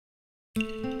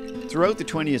Throughout the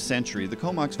 20th century, the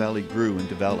Comox Valley grew and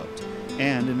developed,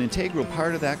 and an integral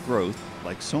part of that growth,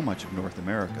 like so much of North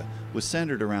America, was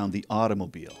centered around the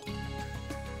automobile.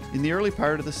 In the early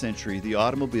part of the century, the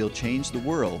automobile changed the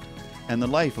world and the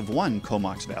life of one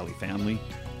Comox Valley family,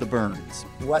 the Burns.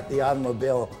 What the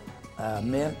automobile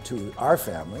meant to our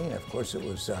family, of course it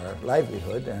was our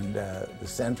livelihood and the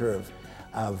center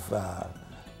of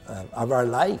our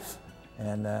life.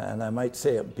 And I might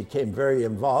say it became very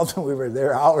involved. We were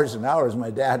there hours and hours. My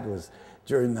dad was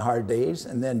during the hard days.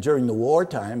 And then during the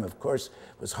wartime, of course,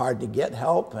 it was hard to get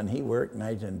help, and he worked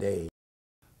night and day.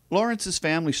 Lawrence's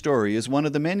family story is one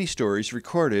of the many stories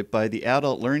recorded by the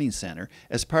Adult Learning Center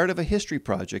as part of a history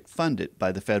project funded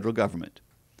by the federal government.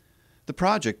 The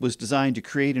project was designed to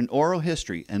create an oral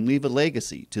history and leave a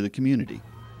legacy to the community.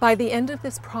 By the end of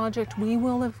this project, we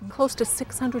will have close to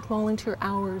 600 volunteer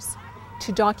hours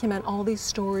to document all these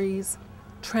stories,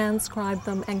 transcribe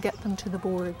them, and get them to the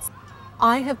boards.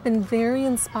 I have been very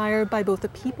inspired by both the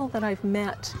people that I've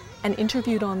met and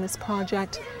interviewed on this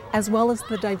project, as well as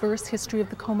the diverse history of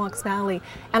the Comox Valley.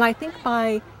 And I think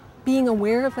by being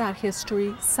aware of that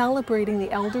history, celebrating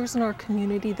the elders in our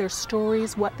community, their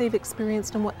stories, what they've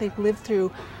experienced and what they've lived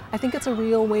through, I think it's a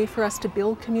real way for us to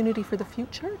build community for the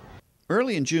future.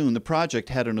 Early in June, the project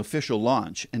had an official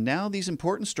launch, and now these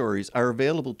important stories are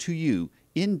available to you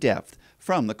in depth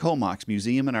from the Comox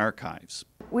Museum and Archives.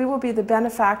 We will be the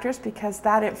benefactors because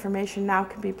that information now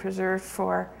can be preserved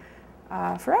for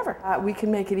forever. We can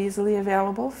make it easily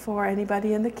available for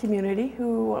anybody in the community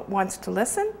who wants to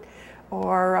listen,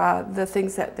 or the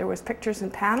things that there was pictures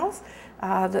and panels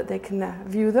that they can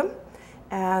view them.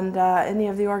 And any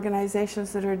of the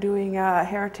organizations that are doing a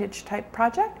heritage type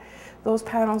project, those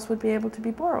panels would be able to be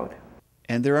borrowed.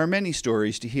 And there are many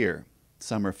stories to hear.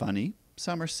 Some are funny,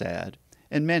 some are sad,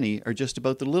 and many are just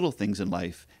about the little things in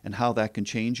life and how that can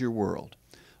change your world.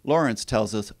 Lawrence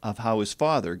tells us of how his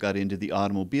father got into the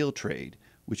automobile trade,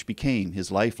 which became his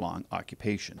lifelong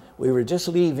occupation. We were just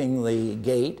leaving the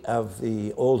gate of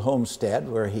the old homestead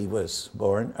where he was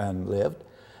born and lived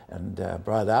and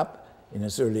brought up in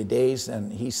his early days,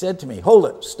 and he said to me, "Hold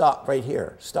it, stop right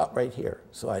here, stop right here."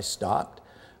 So I stopped.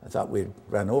 I thought we'd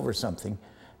run over something,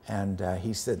 and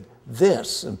he said,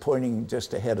 "This," and pointing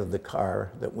just ahead of the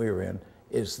car that we were in,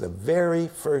 "is the very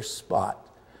first spot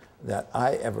that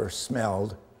I ever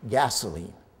smelled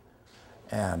gasoline."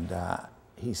 And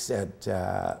he said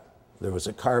there was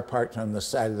a car parked on the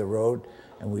side of the road,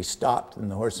 and we stopped, and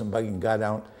the horse and buggy got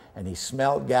out, and he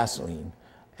smelled gasoline.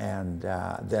 And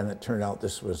then it turned out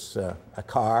this was a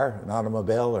car, an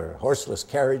automobile, or horseless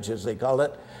carriage, as they call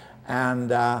it.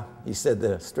 And he said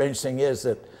the strange thing is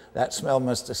that that smell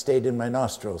must have stayed in my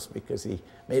nostrils, because he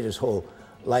made his whole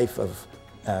life of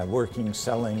working,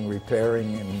 selling,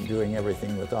 repairing, and doing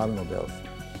everything with automobiles.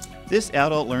 This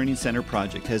Adult Learning Center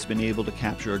project has been able to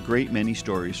capture a great many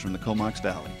stories from the Comox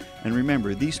Valley. And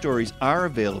remember, these stories are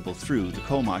available through the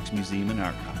Comox Museum and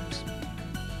Archives.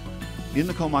 In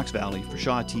the Comox Valley, for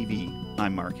Shaw TV,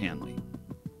 I'm Mark Hanley.